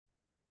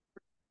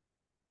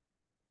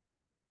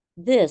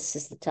This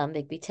is the Tom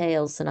Bigby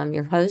Tales, and I'm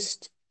your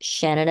host,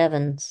 Shannon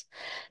Evans.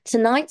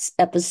 Tonight's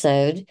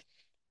episode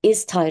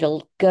is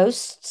titled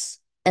Ghosts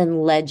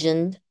and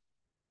Legend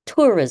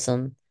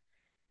Tourism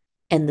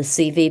and the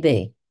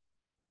CVB.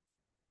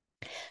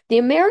 The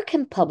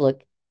American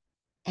public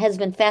has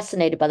been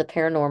fascinated by the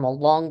paranormal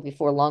long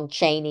before Lon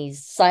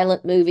Chaney's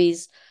silent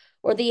movies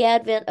or the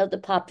advent of the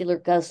popular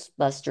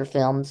Ghostbuster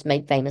films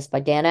made famous by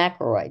Dan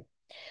Aykroyd.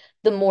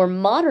 The more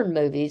modern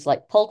movies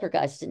like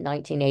Poltergeist in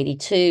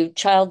 1982,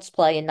 Child's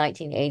Play in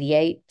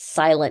 1988,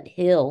 Silent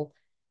Hill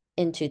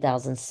in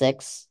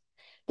 2006,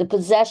 The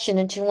Possession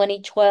in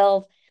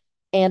 2012,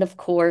 and of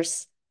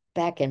course,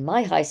 back in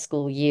my high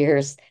school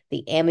years,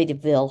 the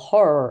Amityville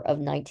Horror of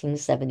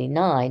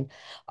 1979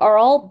 are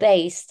all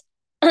based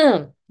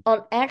on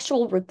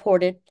actual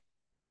reported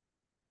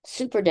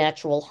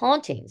supernatural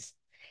hauntings.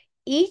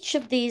 Each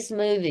of these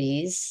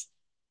movies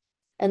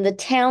and the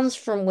towns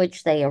from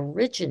which they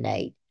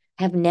originate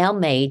have now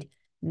made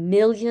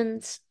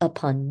millions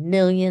upon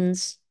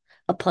millions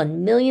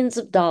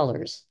of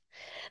dollars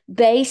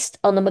based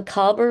on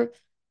the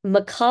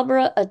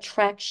macabre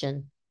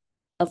attraction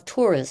of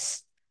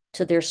tourists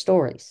to their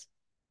stories.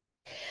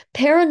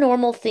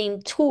 Paranormal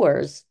themed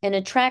tours and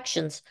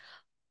attractions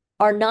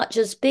are not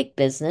just big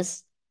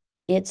business,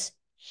 it's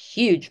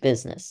huge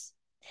business.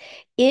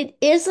 It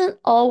isn't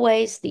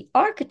always the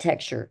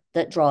architecture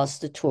that draws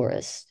the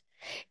tourist.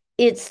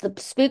 It's the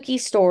spooky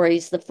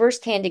stories, the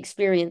firsthand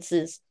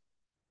experiences,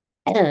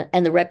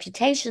 and the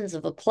reputations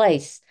of a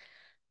place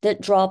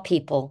that draw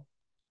people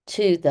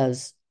to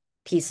those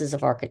pieces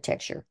of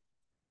architecture.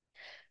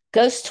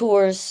 Ghost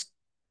tours,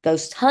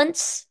 ghost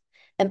hunts,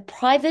 and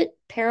private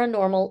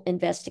paranormal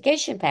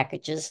investigation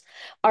packages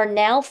are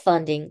now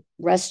funding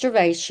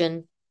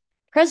restoration,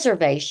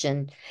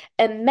 preservation,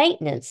 and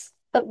maintenance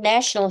of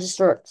National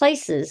Historic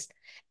Places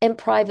and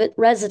private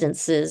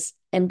residences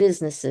and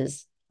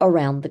businesses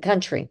around the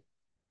country.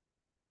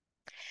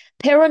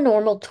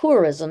 Paranormal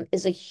tourism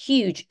is a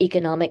huge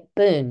economic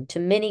boon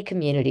to many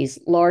communities,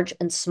 large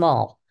and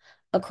small,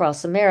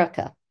 across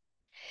America.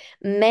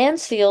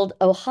 Mansfield,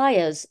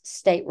 Ohio's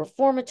State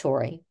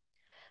Reformatory,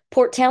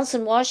 Port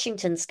Townsend,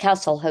 Washington's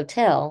Castle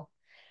Hotel,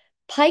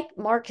 Pike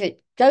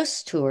Market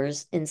Ghost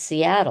Tours in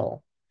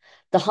Seattle,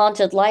 the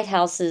haunted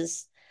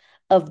lighthouses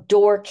of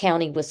Door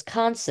County,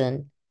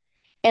 Wisconsin,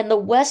 and the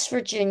West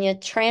Virginia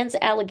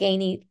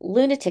Trans-Allegheny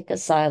Lunatic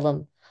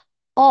Asylum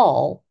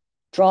all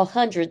draw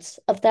hundreds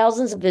of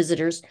thousands of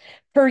visitors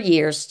per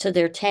year to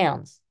their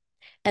towns,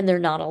 and they're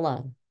not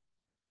alone.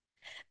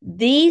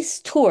 These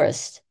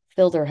tourists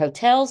fill their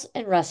hotels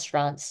and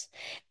restaurants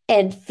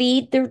and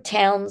feed their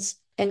towns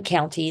and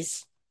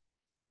counties'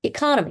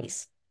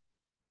 economies.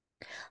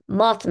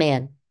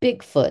 Mothman,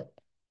 Bigfoot,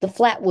 the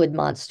Flatwood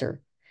Monster,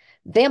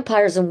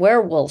 vampires and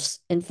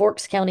werewolves in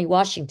Forks County,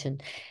 Washington,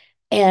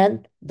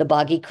 and the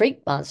Boggy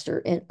Creek Monster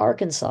in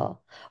Arkansas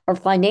are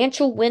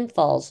financial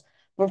windfalls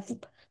for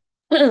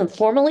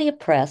formerly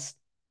oppressed,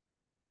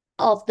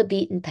 off the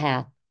beaten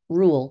path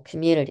rural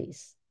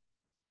communities.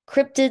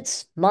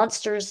 Cryptids,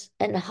 monsters,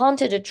 and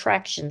haunted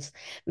attractions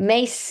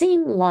may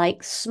seem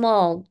like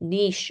small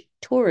niche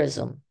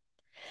tourism,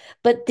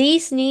 but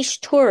these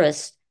niche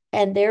tourists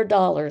and their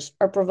dollars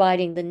are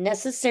providing the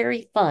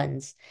necessary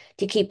funds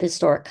to keep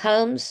historic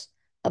homes,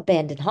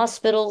 abandoned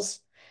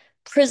hospitals,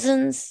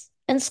 prisons,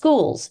 and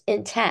schools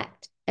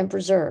intact and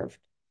preserved,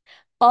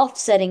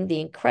 offsetting the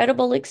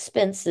incredible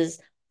expenses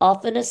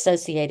often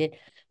associated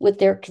with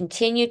their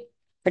continued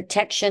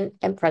protection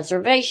and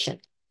preservation.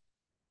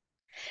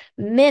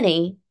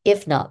 Many,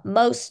 if not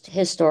most,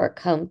 historic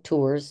home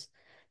tours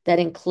that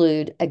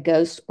include a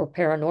ghost or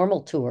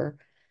paranormal tour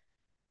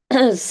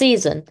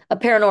season,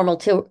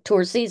 a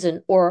tour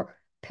season, or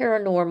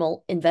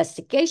paranormal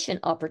investigation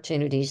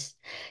opportunities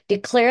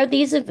declare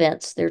these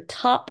events their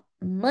top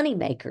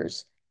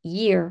moneymakers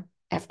year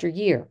after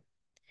year.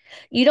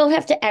 You don't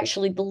have to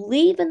actually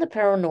believe in the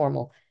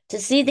paranormal to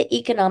see the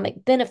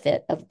economic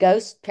benefit of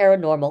ghost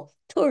paranormal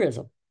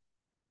tourism.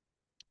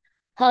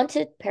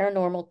 Haunted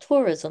paranormal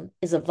tourism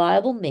is a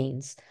viable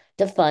means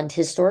to fund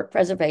historic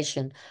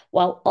preservation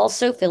while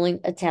also filling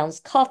a town's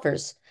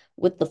coffers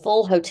with the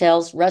full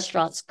hotels,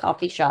 restaurants,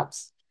 coffee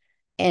shops,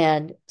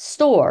 and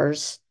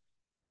stores.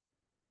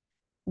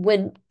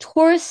 When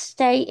tourists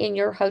stay in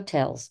your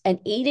hotels and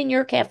eat in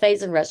your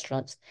cafes and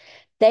restaurants,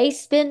 they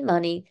spend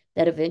money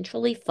that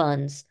eventually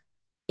funds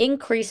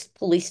increased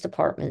police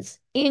departments,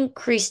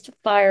 increased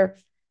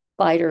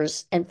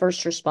firefighters and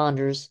first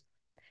responders.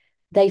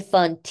 They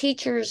fund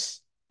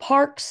teachers,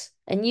 parks,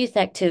 and youth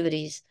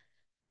activities,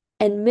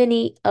 and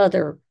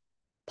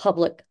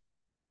public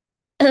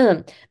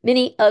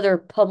many other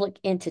public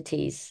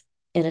entities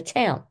in a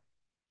town.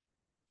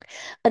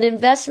 An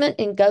investment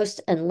in ghost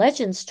and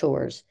legends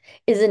tours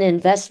is an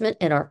investment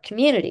in our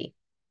community.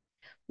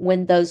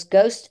 When those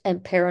ghost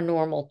and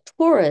paranormal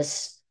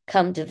tourists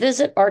come to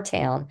visit our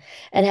town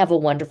and have a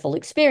wonderful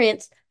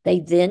experience, they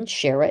then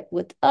share it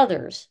with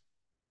others,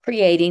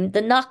 creating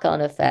the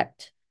knock-on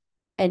effect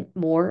and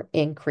more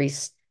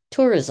increased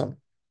tourism.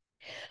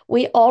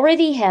 We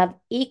already have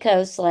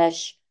eco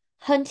slash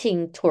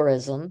hunting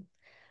tourism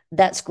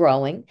that's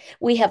growing.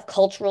 We have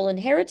cultural and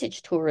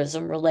heritage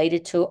tourism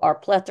related to our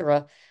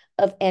plethora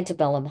of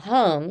antebellum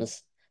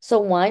homes. So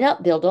why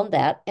not build on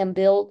that and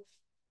build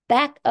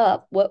back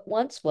up what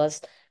once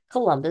was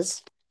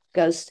Columbus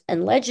Ghost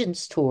and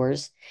Legends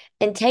tours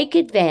and take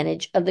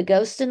advantage of the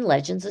ghosts and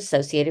legends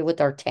associated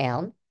with our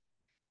town,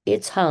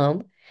 its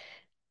home,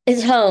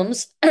 its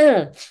homes,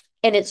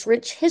 and its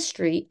rich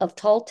history of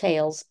tall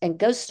tales and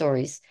ghost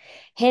stories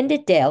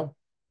handed down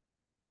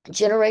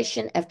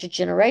generation after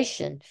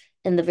generation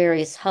in the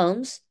various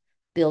homes,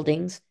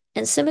 buildings,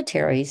 and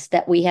cemeteries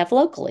that we have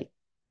locally.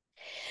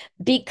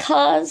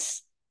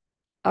 Because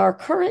our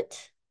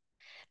current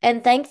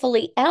and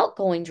thankfully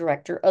outgoing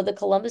director of the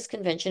Columbus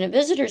Convention and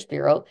Visitors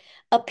Bureau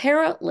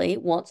apparently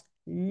wants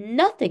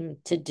nothing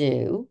to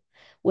do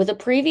with the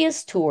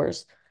previous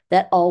tours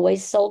that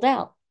always sold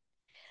out.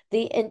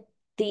 The,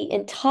 the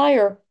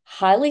entire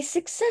highly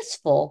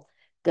successful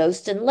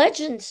Ghost and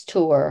Legends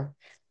tour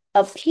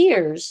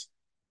appears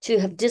to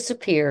have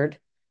disappeared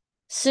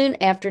soon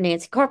after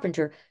Nancy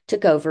Carpenter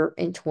took over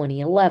in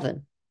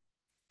 2011.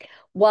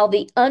 While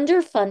the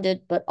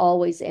underfunded but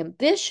always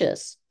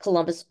ambitious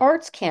Columbus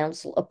Arts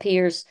Council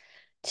appears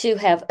to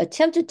have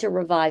attempted to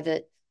revive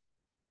it,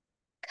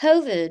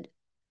 COVID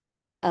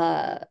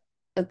uh,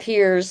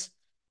 appears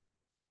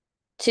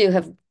to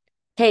have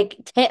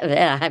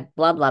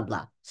blah blah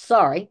blah.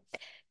 Sorry,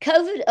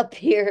 COVID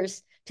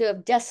appears to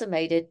have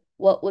decimated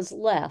what was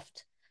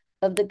left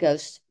of the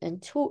Ghost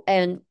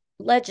and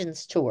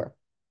Legends tour.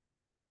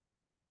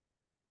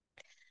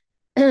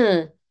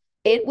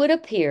 It would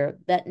appear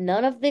that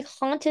none of the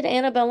haunted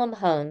antebellum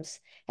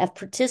homes have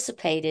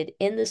participated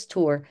in this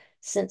tour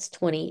since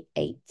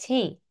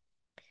 2018.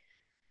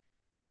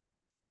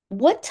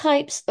 What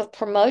types of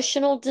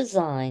promotional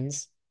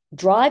designs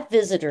drive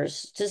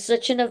visitors to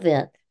such an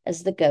event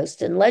as the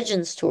Ghost and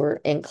Legends Tour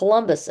in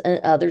Columbus and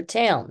other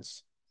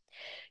towns?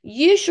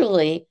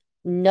 Usually,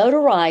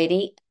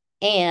 notoriety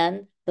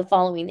and the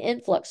following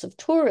influx of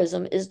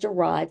tourism is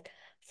derived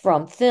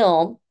from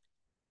film,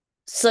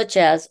 such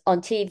as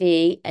on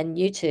TV and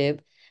YouTube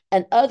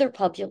and other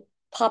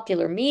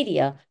popular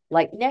media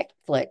like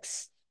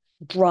Netflix,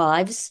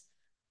 drives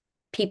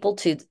people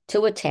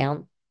to a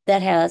town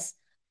that has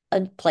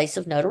a place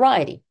of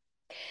notoriety.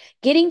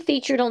 Getting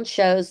featured on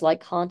shows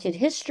like Haunted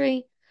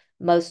History,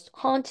 Most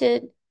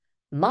Haunted,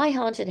 My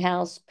Haunted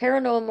House,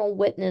 Paranormal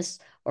Witness,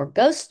 or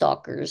Ghost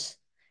Stalkers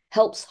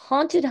helps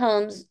haunted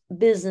homes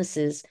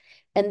businesses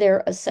and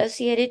their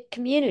associated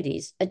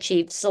communities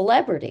achieve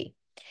celebrity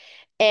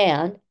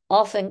and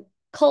often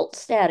cult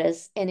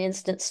status and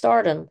instant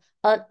stardom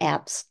on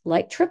apps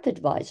like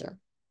TripAdvisor.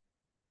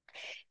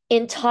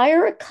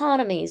 Entire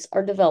economies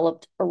are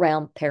developed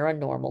around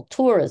paranormal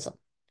tourism.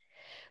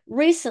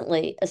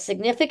 Recently, a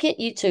significant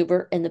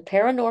YouTuber in the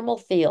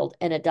paranormal field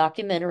and a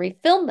documentary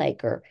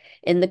filmmaker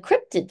in the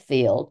cryptid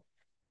field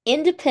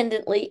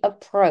independently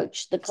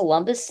approached the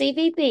Columbus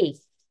CVB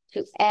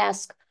to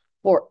ask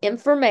for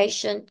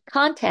information,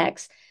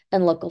 contacts,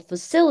 and local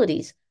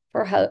facilities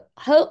for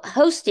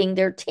hosting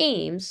their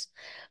teams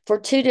for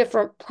two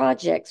different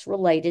projects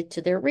related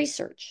to their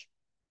research.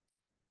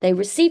 They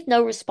received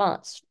no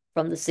response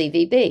from the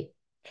CVB.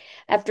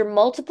 After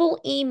multiple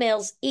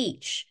emails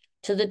each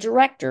to the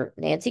director,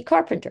 Nancy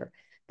Carpenter,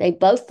 they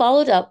both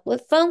followed up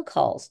with phone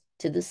calls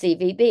to the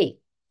CVB.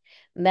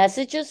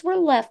 Messages were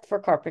left for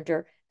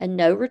Carpenter and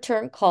no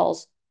return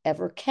calls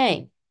ever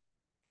came.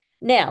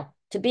 Now,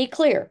 to be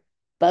clear,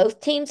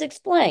 both teams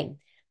explained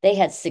they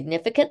had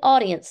significant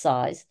audience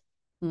size,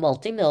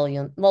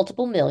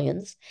 multiple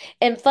millions,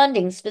 and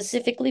funding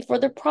specifically for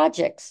their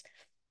projects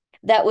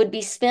that would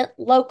be spent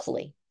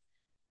locally.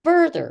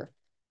 Further,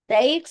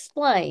 they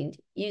explained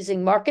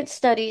using market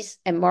studies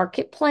and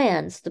market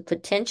plans the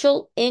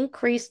potential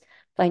increased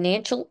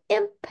financial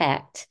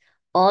impact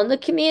on the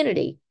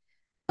community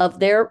of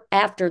their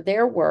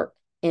work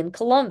in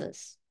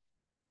Columbus.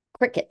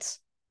 Crickets.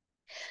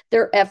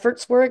 Their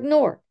efforts were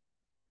ignored.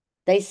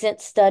 They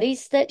sent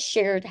studies that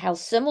shared how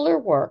similar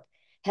work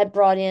had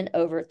brought in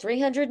over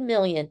 300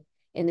 million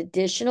in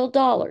additional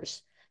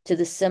dollars to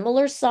the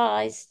similar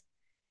sized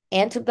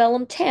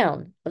antebellum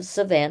town of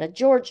Savannah,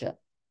 Georgia,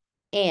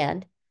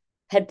 and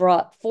had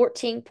brought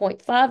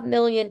 14.5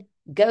 million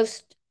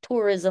ghost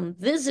tourism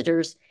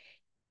visitors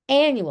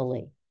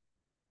annually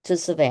to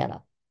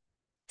Savannah.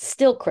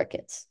 Still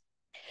crickets.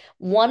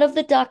 One of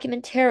the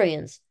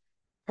documentarians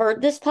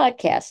heard this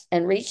podcast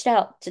and reached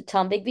out to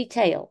Tombigbee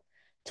Tail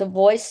to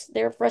voice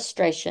their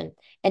frustration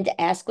and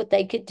to ask what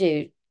they could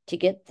do to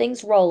get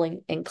things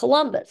rolling in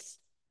Columbus.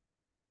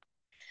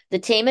 The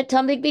team at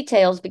Tombigbee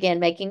Tales began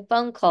making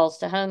phone calls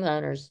to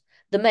homeowners,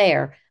 the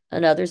mayor,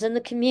 and others in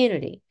the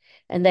community,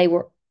 and they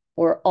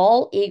were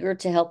all eager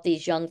to help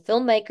these young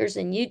filmmakers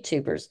and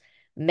YouTubers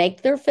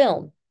make their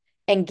film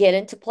and get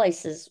into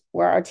places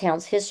where our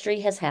town's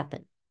history has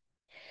happened.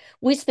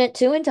 We spent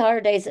 2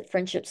 entire days at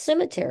Friendship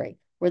Cemetery,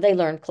 where they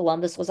learned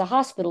Columbus was a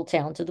hospital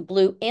town to the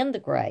blue and the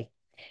gray,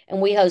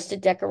 and we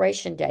hosted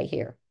Decoration Day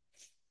here.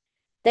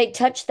 They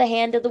touched the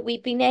hand of the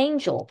weeping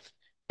angel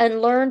and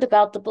learned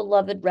about the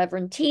beloved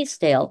Reverend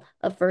Teasdale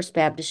of First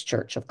Baptist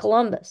Church of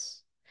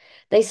Columbus.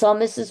 They saw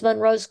Mrs.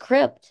 Monroe's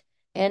crypt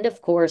and,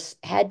 of course,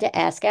 had to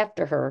ask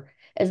after her,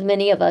 as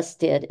many of us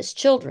did as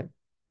children.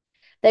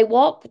 They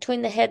walked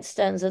between the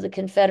headstones of the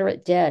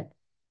Confederate dead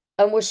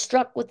and were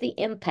struck with the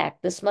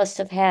impact this must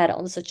have had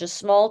on such a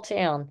small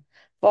town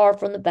far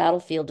from the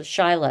battlefield of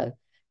Shiloh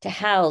to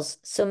house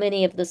so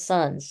many of the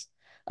sons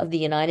of the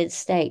United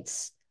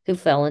States who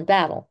fell in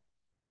battle.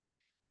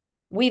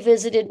 We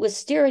visited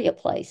Wisteria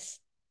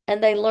Place,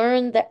 and they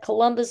learned that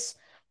Columbus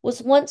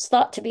was once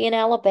thought to be in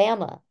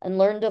Alabama and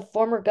learned of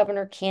former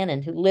Governor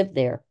Cannon who lived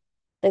there.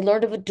 They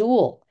learned of a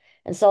duel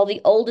and saw the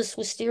oldest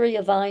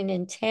wisteria vine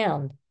in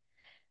town.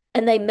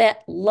 And they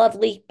met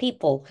lovely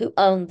people who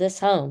owned this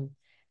home,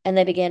 and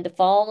they began to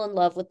fall in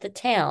love with the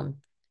town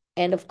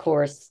and, of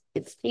course,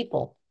 its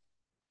people.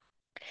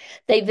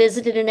 They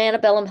visited an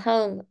antebellum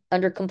home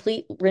under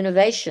complete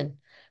renovation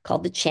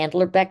called the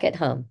Chandler Beckett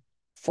home,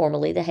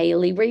 formerly the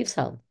Haley Reeves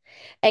home,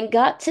 and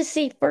got to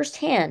see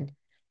firsthand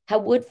how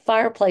wood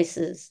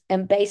fireplaces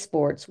and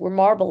baseboards were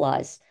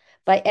marbleized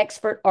by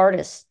expert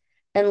artists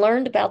and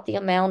learned about the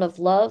amount of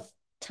love,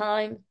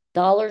 time,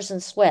 dollars,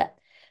 and sweat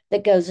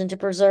that goes into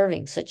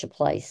preserving such a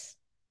place.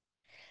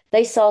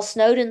 They saw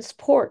Snowden's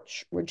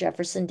porch, where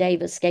Jefferson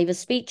Davis gave a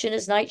speech in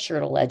his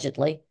nightshirt,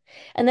 allegedly,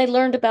 and they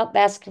learned about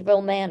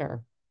Baskerville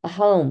Manor, a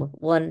home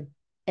won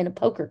in a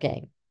poker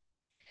game.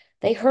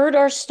 They heard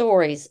our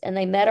stories and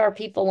they met our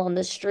people on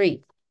the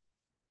street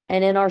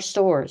and in our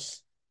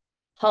stores,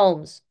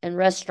 homes, and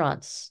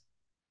restaurants.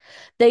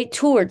 They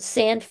toured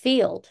Sand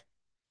Field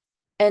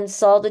and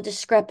saw the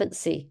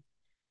discrepancy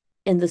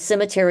in the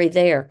cemetery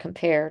there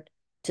compared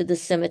to the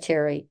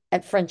cemetery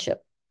at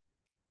Friendship.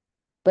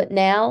 But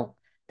now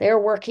they are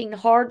working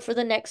hard for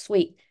the next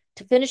week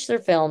to finish their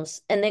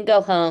films and then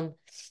go home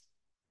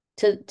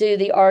to do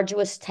the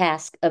arduous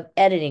task of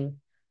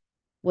editing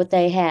what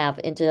they have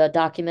into a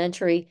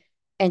documentary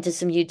and to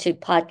some YouTube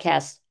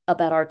podcasts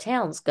about our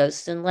town's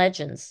ghosts and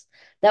legends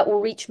that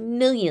will reach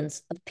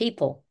millions of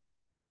people.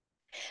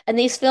 And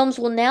these films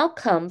will now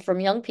come from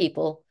young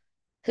people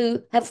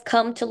who have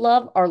come to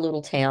love our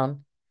little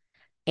town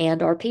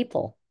and our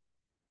people.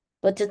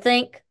 But to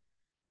think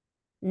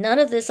none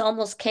of this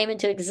almost came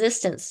into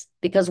existence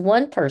because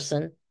one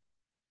person,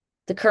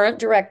 the current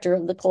director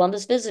of the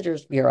Columbus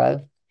Visitors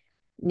Bureau,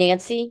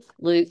 Nancy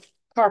Luke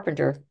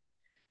Carpenter,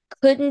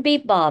 couldn't be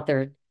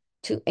bothered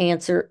to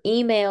answer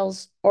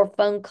emails or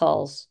phone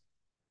calls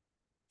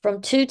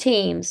from two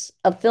teams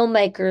of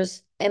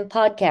filmmakers and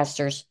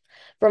podcasters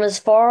from as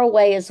far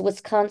away as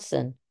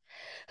Wisconsin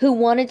who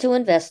wanted to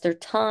invest their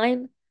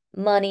time,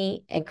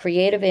 money, and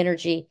creative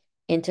energy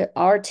into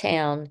our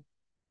town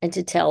and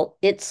to tell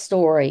its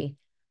story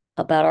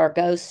about our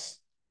ghosts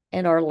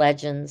and our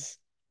legends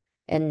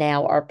and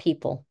now our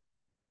people.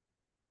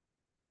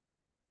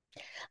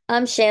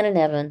 I'm Shannon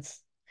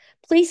Evans.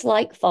 Please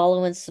like,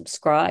 follow, and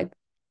subscribe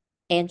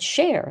and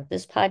share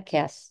this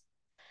podcast.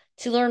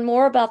 To learn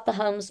more about the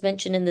homes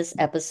mentioned in this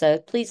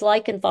episode, please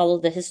like and follow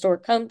the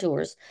Historic Home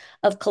Tours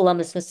of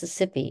Columbus,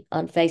 Mississippi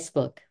on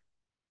Facebook.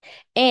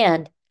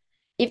 And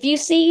if you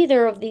see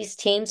either of these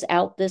teams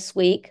out this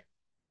week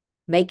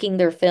making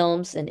their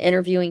films and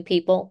interviewing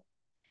people,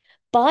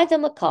 buy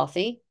them a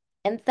coffee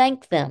and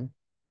thank them.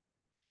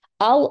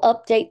 I'll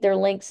update their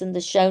links in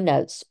the show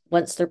notes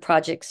once their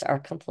projects are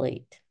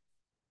complete.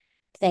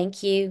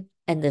 Thank you,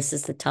 and this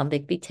is the Tom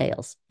Bigby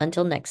Tales.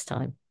 Until next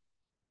time.